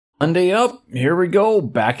Monday up, here we go,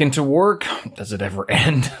 back into work. Does it ever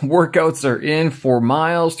end? Workouts are in, 4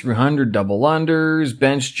 miles, 300 double unders,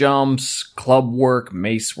 bench jumps, club work,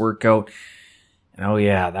 mace workout. And oh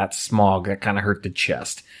yeah, that smog, that kind of hurt the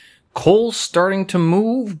chest. Coal starting to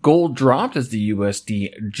move, gold dropped as the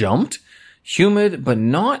USD jumped. Humid, but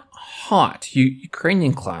not hot.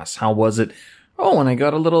 Ukrainian class, how was it? Oh, and I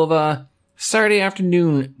got a little of a Saturday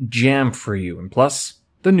afternoon jam for you. And plus,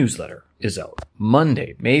 the newsletter is out.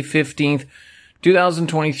 Monday, May 15th,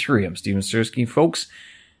 2023. I'm Steven Sersky. Folks,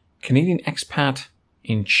 Canadian expat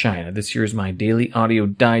in China. This here is my daily audio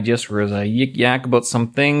digest where I yik-yak about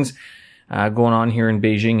some things going on here in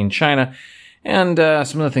Beijing in China and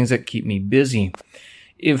some of the things that keep me busy.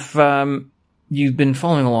 If you've been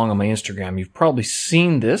following along on my Instagram, you've probably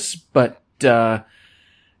seen this, but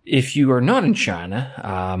if you are not in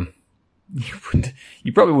China,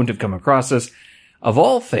 you probably wouldn't have come across this. Of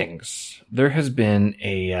all things, there has been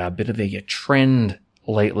a bit of a trend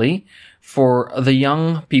lately for the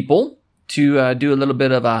young people to do a little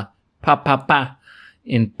bit of a pa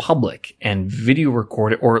in public and video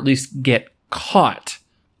record it, or at least get caught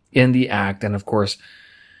in the act. And of course,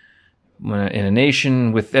 when in a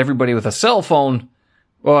nation with everybody with a cell phone,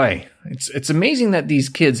 boy, it's amazing that these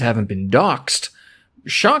kids haven't been doxxed.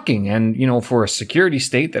 Shocking. And, for a security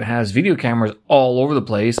state that has video cameras all over the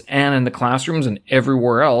place and in the classrooms and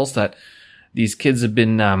everywhere else, that these kids have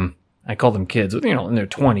been, I call them kids, in their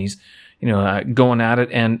 20s, going at it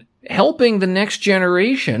and helping the next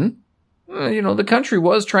generation. The country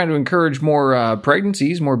was trying to encourage more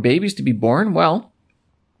pregnancies, more babies to be born. Well,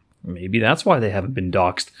 maybe that's why they haven't been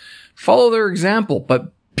doxxed. Follow their example,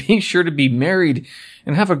 but be sure to be married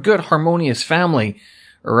and have a good, harmonious family,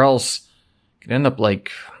 or else could end up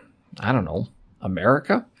like, I don't know,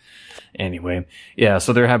 America? Anyway, yeah,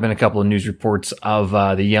 so there have been a couple of news reports of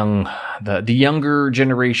the younger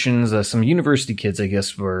generations, some university kids, I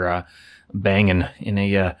guess, were banging in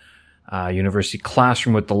a university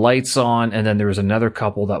classroom with the lights on, and then there was another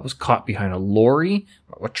couple that was caught behind a lorry,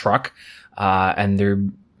 a truck, and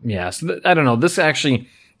so I don't know, this actually,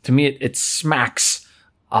 to me, it smacks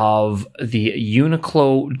of the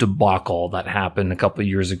Uniqlo debacle that happened a couple of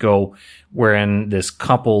years ago, wherein this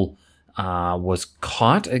couple was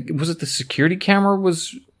caught. Was it the security camera?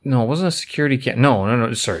 No, it wasn't a security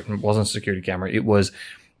No, sorry, it wasn't a security camera. It was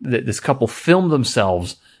this couple filmed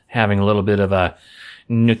themselves having a little bit of a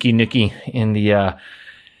nookie in the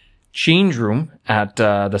change room at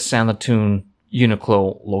the Sanlitun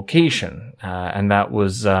Uniqlo location, and that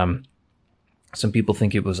was some people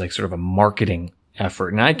think it was like sort of a marketing effort.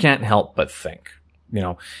 And I can't help but think,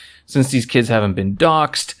 since these kids haven't been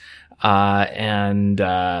doxxed, and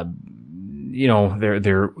they're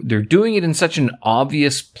doing it in such an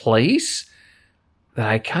obvious place that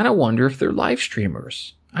I kind of wonder if they're live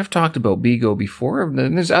streamers. I've talked about Bigo before,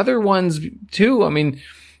 and there's other ones too. I mean,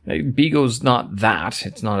 Bigo's not that.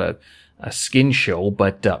 It's not a skin show,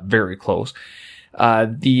 but very close.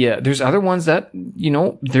 There's other ones that,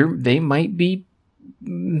 they might be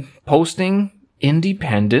posting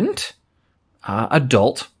independent,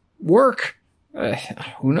 adult work.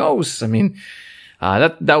 Who knows? I mean,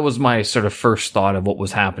 that was my sort of first thought of what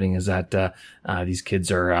was happening, is that, these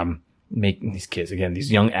kids are,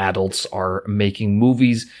 these young adults are making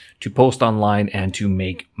movies to post online and to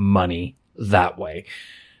make money that way.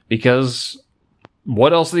 Because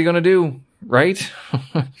what else are they going to do? Right?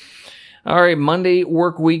 All right, Monday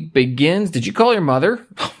work week begins. Did you call your mother?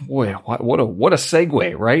 Boy, what a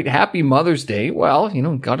segue, right? Happy Mother's Day. Well,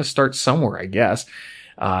 got to start somewhere, I guess.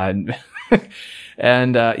 And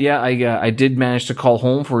I did manage to call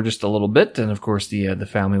home for just a little bit, and of course the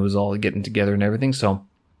family was all getting together and everything. So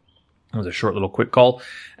it was a short little quick call,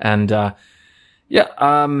 and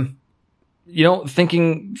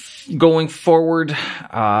thinking going forward,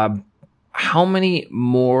 how many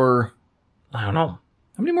more? I don't know.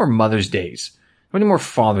 How many more Mother's Days? How many more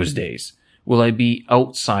Father's Days will I be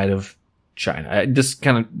outside of China? This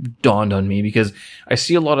kind of dawned on me because I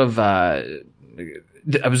see a lot of, I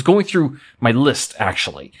was going through my list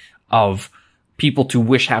actually of people to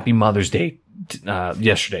wish Happy Mother's Day,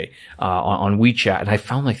 yesterday, on WeChat, and I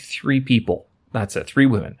found like 3 people. That's it. 3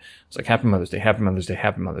 women. It's like Happy Mother's Day, Happy Mother's Day,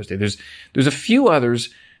 Happy Mother's Day. There's a few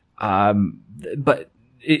others, but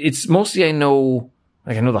it's mostly I know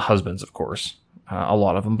the husbands, of course. A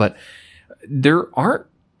lot of them, but there aren't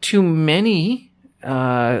too many,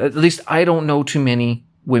 at least I don't know too many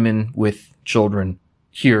women with children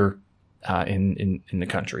here, in the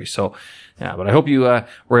country. So, yeah, but I hope you,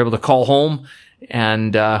 were able to call home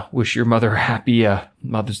and, wish your mother a happy,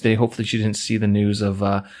 Mother's Day. Hopefully she didn't see the news of,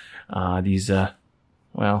 these,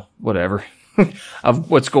 well, whatever.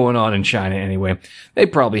 of what's going on in China anyway. They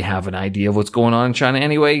probably have an idea of what's going on in China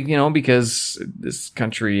anyway, because this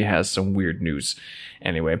country has some weird news.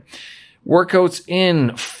 Anyway, workouts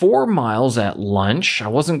in 4 miles at lunch. I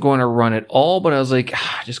wasn't going to run at all, but I was like,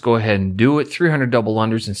 just go ahead and do it. 300 double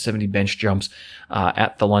unders and 70 bench jumps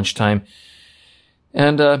at the lunchtime.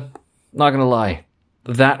 And not going to lie,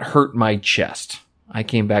 that hurt my chest. I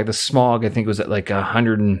came back. The smog, I think, was at like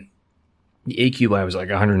 100 and the AQI was like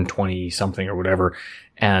 120 something or whatever.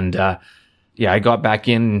 And, I got back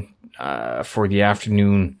in, for the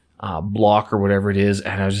afternoon, block or whatever it is.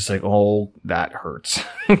 And I was just like, oh, that hurts.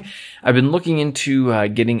 I've been looking into,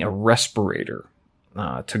 getting a respirator,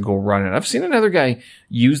 to go run it. I've seen another guy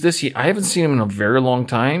use this. I haven't seen him in a very long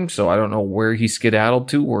time. So I don't know where he skedaddled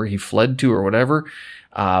to, where he fled to or whatever.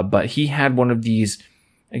 But he had one of these,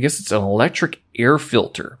 I guess it's an electric air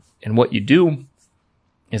filter. And what you do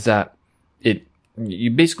is that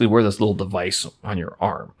you basically wear this little device on your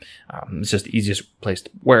arm. It's just the easiest place to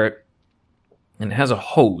wear it. And it has a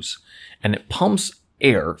hose and it pumps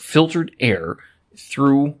air, filtered air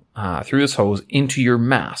through this hose into your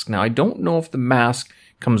mask. Now, I don't know if the mask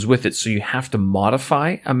comes with it, so you have to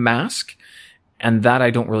modify a mask. And that I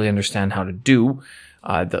don't really understand how to do.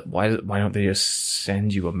 Why don't they just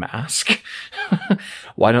send you a mask?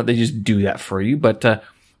 Why don't they just do that for you? But,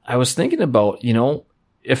 I was thinking about,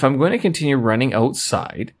 if I'm going to continue running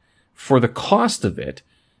outside for the cost of it,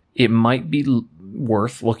 it might be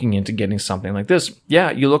worth looking into getting something like this.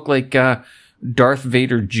 Yeah, you look like, Darth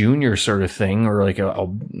Vader Jr. sort of thing, or like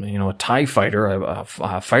a TIE fighter,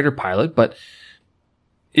 a fighter pilot. But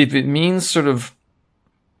if it means sort of,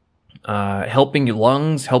 helping your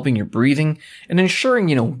lungs, helping your breathing, and ensuring,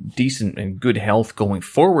 decent and good health going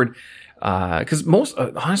forward. Cause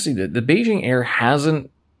honestly, the Beijing air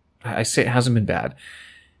hasn't been bad.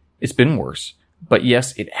 It's been worse. But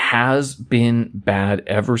yes, it has been bad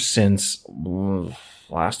ever since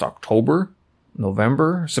last September,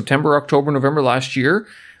 October, November last year.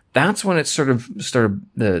 That's when it sort of started,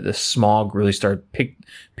 the smog really started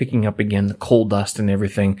picking up again, the coal dust and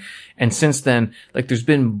everything. And since then, like, there's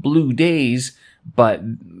been blue days, but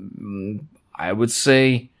I would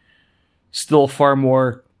say still far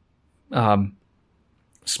more,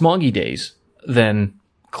 smoggy days than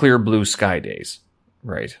clear blue sky days.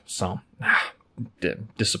 Right. So,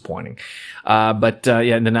 disappointing. And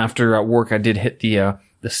then after work, I did hit the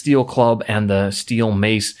steel club and the steel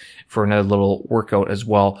mace for another little workout as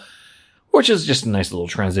well, which is just a nice little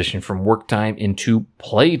transition from work time into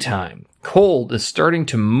playtime. Cold is starting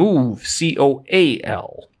to move.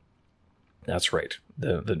 COAL. That's right.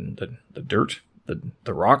 The dirt,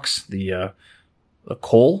 the rocks, the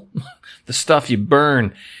coal, the stuff you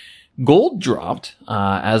burn. Gold dropped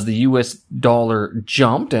as the US dollar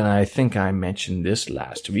jumped, and I think I mentioned this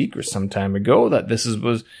last week or some time ago that this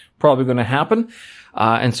was probably going to happen,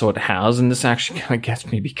 and so it has. And this actually kind of gets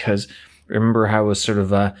me because remember how I was sort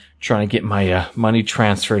of trying to get my money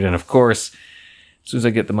transferred, and of course, as soon as I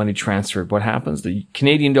get the money transferred, what happens? The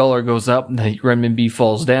Canadian dollar goes up, and the renminbi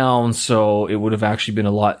falls down. So it would have actually been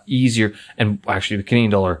a lot easier, and actually the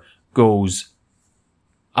Canadian dollar goes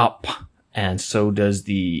up. And so does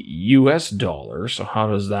the US dollar. So how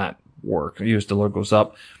does that work? The US dollar goes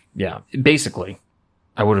up. Yeah, basically,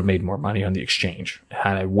 I would have made more money on the exchange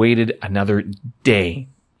had I waited another day.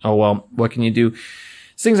 Oh, well, what can you do?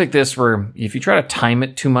 It's things like this where if you try to time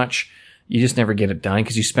it too much, you just never get it done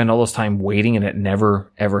because you spend all this time waiting and it never,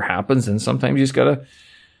 ever happens. And sometimes you just gotta,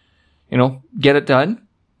 get it done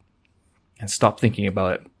and stop thinking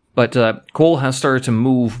about it. But coal has started to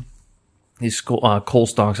move. These coal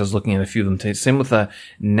stocks, I was looking at a few of them today. Same with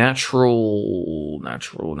natural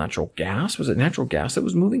gas. Was it natural gas that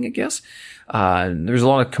was moving, I guess? There's a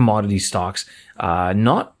lot of commodity stocks,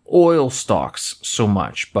 not oil stocks so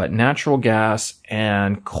much, but natural gas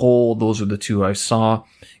and coal. Those are the two I saw.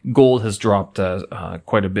 Gold has dropped,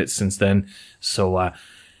 quite a bit since then. So,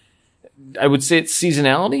 I would say it's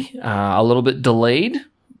seasonality, a little bit delayed.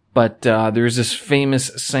 But there's this famous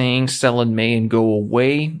saying, sell in May and go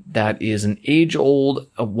away. That is an age-old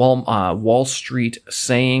Wall Street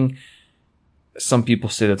saying. Some people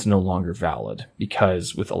say that's no longer valid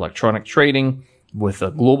because with electronic trading, with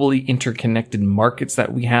the globally interconnected markets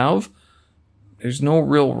that we have, there's no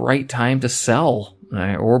real right time to sell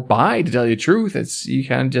or buy, to tell you the truth. You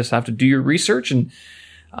kind of just have to do your research and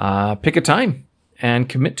pick a time and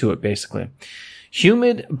commit to it, basically.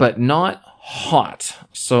 Humid, but not hot.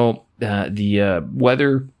 So the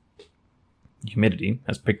weather humidity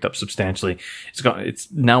has picked up substantially.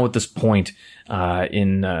 It's now at this point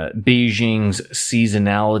in Beijing's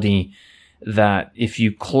seasonality that if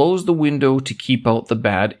you close the window to keep out the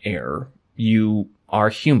bad air, you are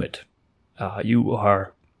humid. You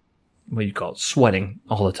are, what do you call it, sweating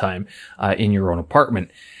all the time in your own apartment,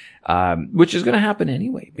 which is going to happen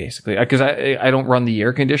anyway, basically. Because I don't run the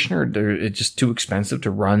air conditioner. It's just too expensive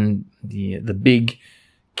to run the big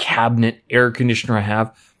cabinet air conditioner I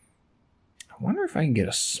have. I wonder if I can get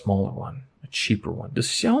a smaller one, a cheaper one. Does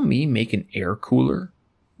Xiaomi make an air cooler?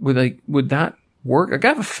 Would that work? I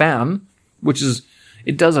have a fan, which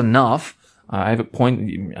it does enough. I have a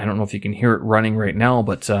point. I don't know if you can hear it running right now,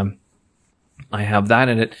 but I have that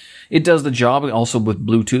in it. It does the job also with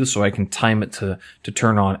Bluetooth, so I can time it to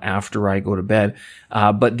turn on after I go to bed.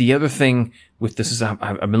 But the other thing with this is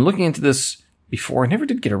I've been looking into this before. I never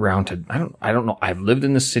did get around to, I don't know. I've lived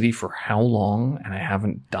in the city for how long and I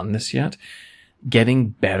haven't done this yet. Getting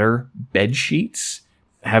better bed sheets.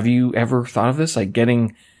 Have you ever thought of this? Like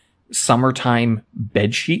getting summertime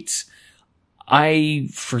bed sheets? I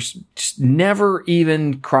just never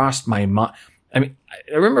even crossed my mind. I mean,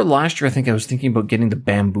 I remember last year, I think I was thinking about getting the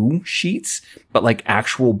bamboo sheets, but like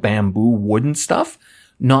actual bamboo wooden stuff,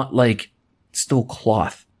 not like still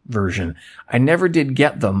cloth version. I never did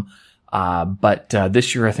get them. But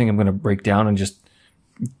this year I think I'm going to break down and just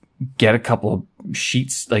get a couple of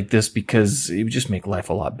sheets like this because it would just make life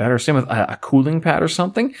a lot better. Same with a cooling pad or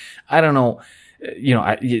something. I don't know.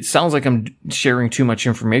 It sounds like I'm sharing too much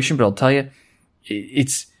information, but I'll tell you,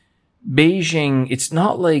 it's Beijing. It's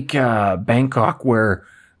not like Bangkok where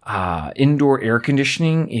indoor air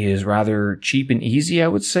conditioning is rather cheap and easy, I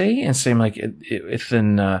would say. And same like if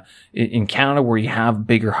in Canada where you have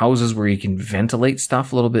bigger houses where you can ventilate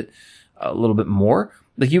stuff a little bit more.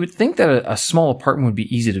 Like you would think that a small apartment would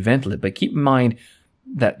be easy to ventilate, but keep in mind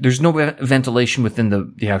that there's no ventilation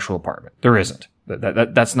within the actual apartment. There isn't.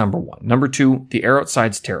 That's number one. Number two, the air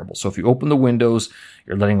outside's terrible. So if you open the windows,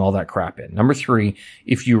 you're letting all that crap in. Number three,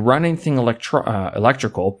 if you run anything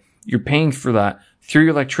electrical, you're paying for that through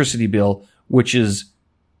your electricity bill, which is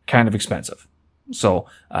kind of expensive. So,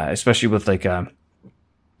 especially with like an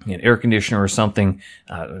air conditioner or something,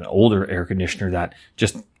 an older air conditioner that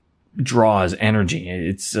just draws energy.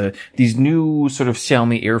 It's these new sort of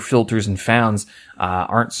Xiaomi air filters and fans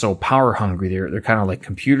aren't so power hungry. They're kind of like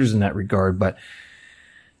computers in that regard, but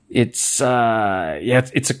it's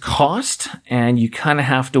it's a cost, and you kind of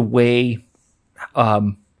have to weigh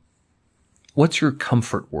what's your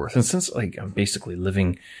comfort worth. And since like I'm basically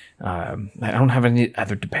living, I don't have any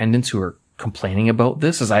other dependents who are complaining about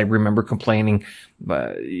this, as I remember complaining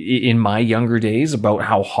in my younger days about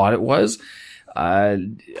how hot it was. I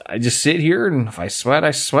just sit here, and if I sweat,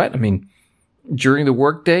 I sweat. I mean, during the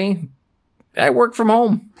workday, I work from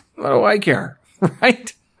home. What do I care,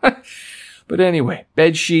 right? But anyway,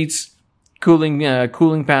 bed sheets, cooling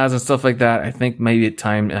pads, and stuff like that. I think maybe it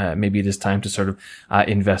is time to sort of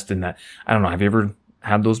invest in that. I don't know. Have you ever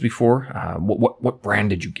had those before? What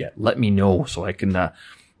brand did you get? Let me know so I can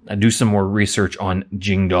do some more research on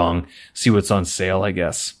Jingdong, see what's on sale, I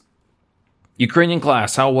guess. Ukrainian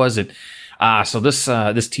class, how was it? So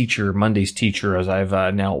this teacher, Monday's teacher, as I've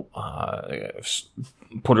now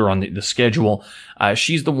put her on the schedule,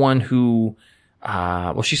 she's the one who,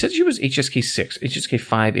 she said she was HSK 6, HSK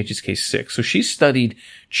 5, HSK 6. So she studied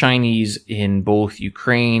Chinese in both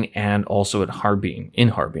Ukraine and also in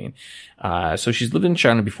Harbin. So she's lived in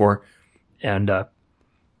China before, and I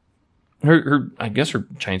guess her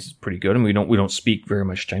Chinese is pretty good. And we don't speak very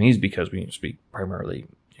much Chinese because we speak primarily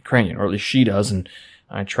Ukrainian, or at least she does, and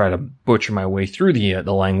I try to butcher my way through the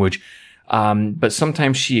language. But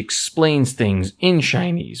sometimes she explains things in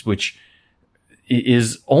Chinese, which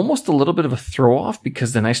is almost a little bit of a throw off,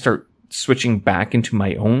 because then I start switching back into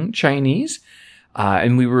my own Chinese.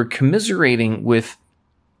 And we were commiserating with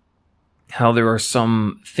how there are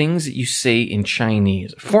some things that you say in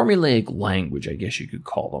Chinese, formulaic language, I guess you could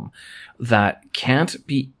call them, that can't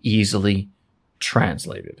be easily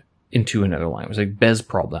translated into another language. Like bez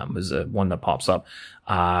problem is one that pops up.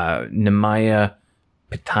 Nemaya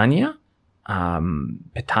Pitanya.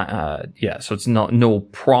 So it's no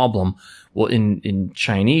problem. Well, in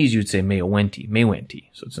Chinese, you'd say 没有问题, 没问题.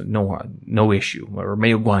 So it's no issue, or 没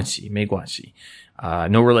有关系, 没关系.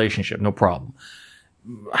 No relationship, no problem.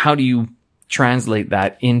 How do you translate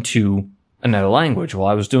that into another language? Well,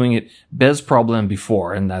 I was doing it bez problem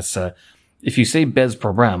before, and that's, if you say bez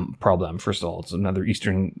problem, first of all, it's another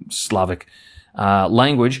Eastern Slavic,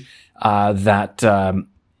 language, that,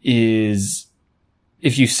 is,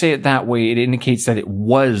 if you say it that way, it indicates that it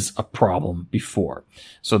was a problem before.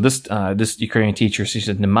 So this Ukrainian teacher, she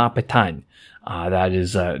said, Nema pytań. That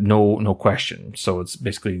is, no question. So it's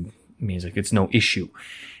basically means like it's no issue.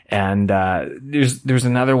 And, there's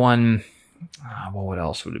another one. What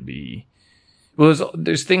else would it be? Well,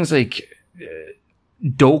 there's things like,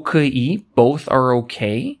 dokai, both are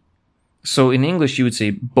okay. So in English, you would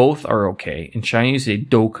say both are okay. In Chinese, you say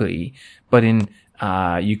dokai. But in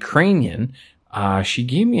Ukrainian, she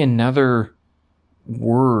gave me another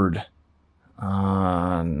word.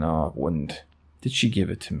 No, it wouldn't. Did she give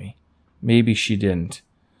it to me? Maybe she didn't.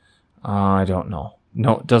 I don't know.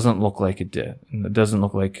 No, it doesn't look like it did. It doesn't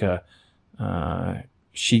look like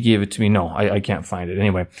she gave it to me. No, I can't find it.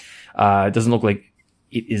 Anyway, it doesn't look like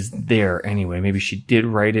it is there anyway. Maybe she did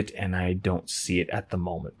write it and I don't see it at the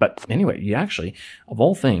moment. But anyway, you actually, of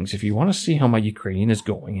all things, if you want to see how my Ukrainian is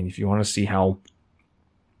going and if you want to see how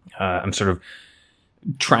I'm sort of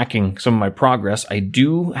tracking some of my progress, I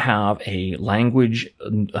do have a language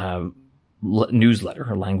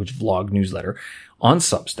newsletter, a language vlog newsletter on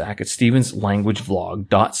Substack at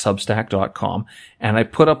stevenslanguagevlog.substack.com. And I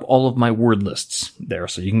put up all of my word lists there.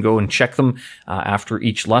 So you can go and check them after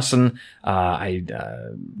each lesson. I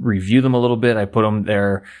review them a little bit. I put them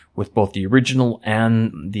there with both the original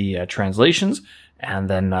and the translations. And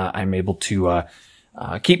then I'm able to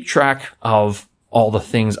keep track of all the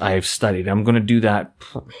things I've studied. I'm going to do that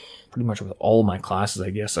pretty much with all my classes, I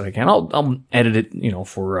guess, that I can. I'll edit it,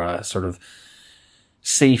 for sort of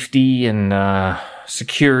safety and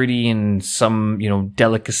security and some,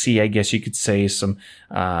 delicacy, I guess you could say, some,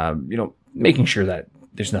 making sure that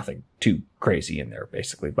there's nothing too crazy in there,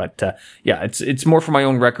 basically. But yeah, it's more for my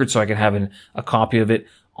own record, so I can have a copy of it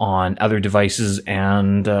on other devices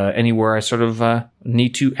and anywhere I sort of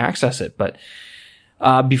need to access it. But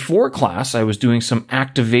before class, I was doing some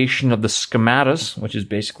activation of the schematas, which is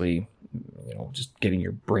basically, just getting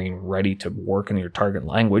your brain ready to work in your target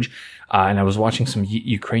language. And I was watching some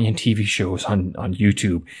Ukrainian TV shows on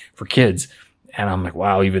YouTube for kids. And I'm like,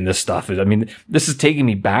 wow, even this stuff this is taking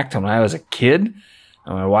me back to when I was a kid.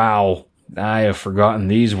 I'm like, wow, I have forgotten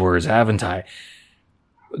these words, haven't I?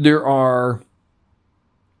 There are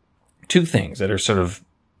two things that are sort of,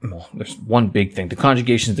 there's one big thing. The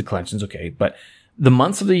conjugations, declensions, okay. But the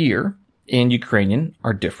months of the year in Ukrainian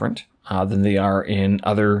are different than they are in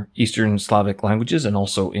other Eastern Slavic languages and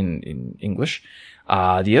also in English.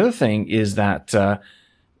 The other thing is that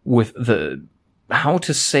with how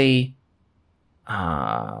to say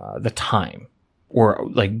the time or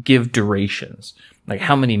like give durations, like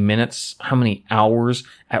how many minutes, how many hours,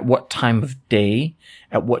 at what time of day,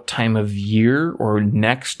 at what time of year or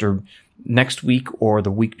next week or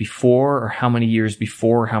the week before, or how many years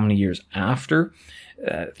before, how many years after,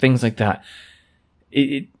 things like that.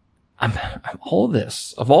 I'm all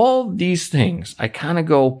these things, I kind of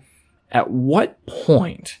go, at what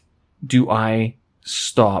point do I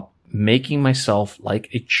stop making myself like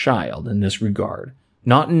a child in this regard,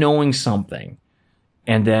 not knowing something,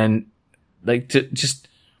 and then like to just,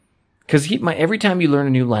 cause every time you learn a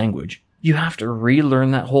new language, you have to relearn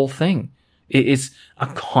that whole thing. It's a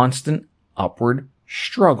constant upward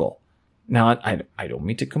struggle. Now, I don't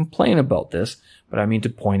mean to complain about this, but I mean to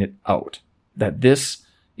point it out that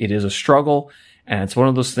it is a struggle, and it's one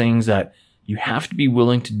of those things that you have to be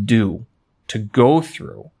willing to do, to go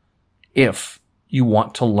through, if you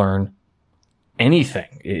want to learn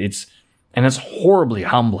anything. It's horribly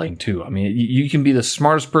humbling too. You can be the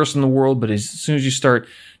smartest person in the world, but as soon as you start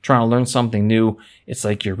trying to learn something new, it's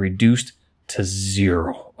like you're reduced to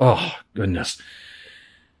zero. Oh, goodness.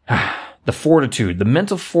 The fortitude, the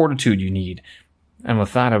mental fortitude you need. And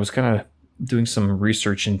with that, I was kind of doing some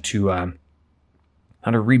research into how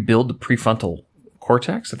to rebuild the prefrontal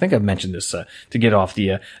cortex. I think I've mentioned this to get off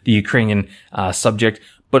the Ukrainian subject,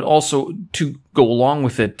 but also to go along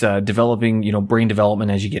with it, developing brain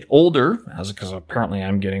development as you get older, because apparently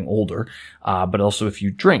I'm getting older. But also if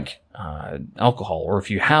you drink alcohol, or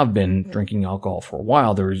if you have been drinking alcohol for a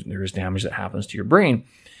while, there is damage that happens to your brain.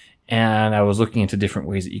 And I was looking into different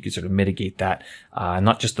ways that you could sort of mitigate that,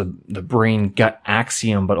 not just the brain gut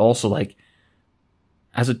axiom, but also like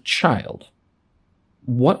as a child,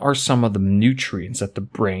 what are some of the nutrients that the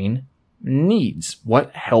brain needs?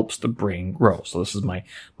 What helps the brain grow? So this is my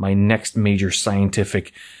next major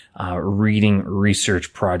scientific reading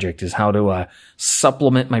research project, is how to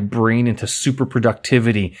supplement my brain into super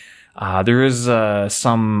productivity. There is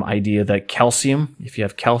some idea that calcium, if you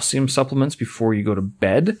have calcium supplements before you go to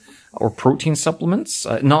bed, or protein supplements,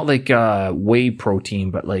 not like whey protein,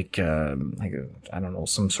 but like I don't know,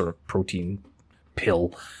 some sort of protein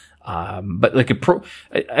pill. But like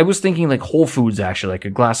I was thinking like Whole Foods, actually, like a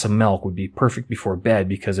glass of milk would be perfect before bed,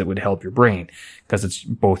 because it would help your brain, because it's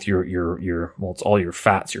both it's all your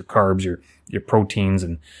fats, your carbs, your proteins,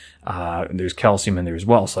 and there's calcium in there as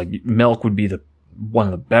well. So like milk would be one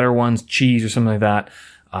of the better ones, cheese or something like that,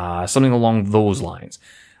 something along those lines.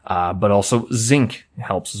 But also zinc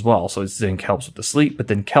helps as well. So zinc helps with the sleep, but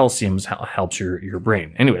then calcium helps your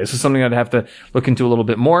brain. Anyway, this is something I'd have to look into a little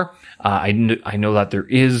bit more. I know that there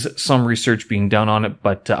is some research being done on it,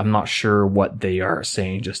 but I'm not sure what they are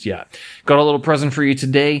saying just yet. Got a little present for you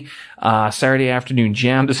today. Saturday afternoon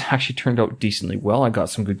jam. This actually turned out decently well. I got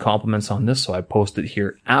some good compliments on this, so I posted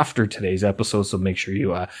here after today's episode. So make sure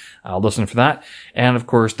you listen for that. And of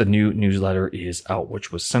course, the new newsletter is out,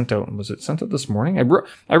 which was sent out. Was it sent out this morning?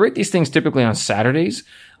 I write these things typically on Saturdays.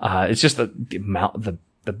 It's just the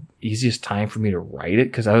easiest time for me to write it,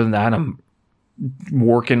 because other than that, I'm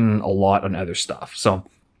working a lot on other stuff. So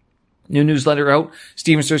new newsletter out,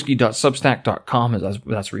 stevensersky.substack.com.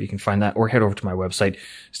 That's where you can find that, or head over to my website,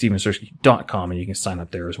 stevensersky.com, and you can sign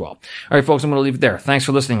up there as well. All right, folks, I'm going to leave it there. Thanks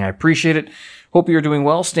for listening. I appreciate it. Hope you're doing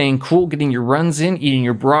well, staying cool, getting your runs in, eating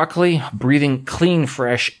your broccoli, breathing clean,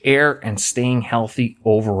 fresh air, and staying healthy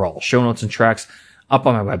overall. Show notes and tracks up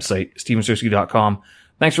on my website, stevensersky.com.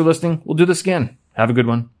 Thanks for listening. We'll do this again. Have a good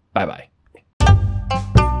one. Bye-bye.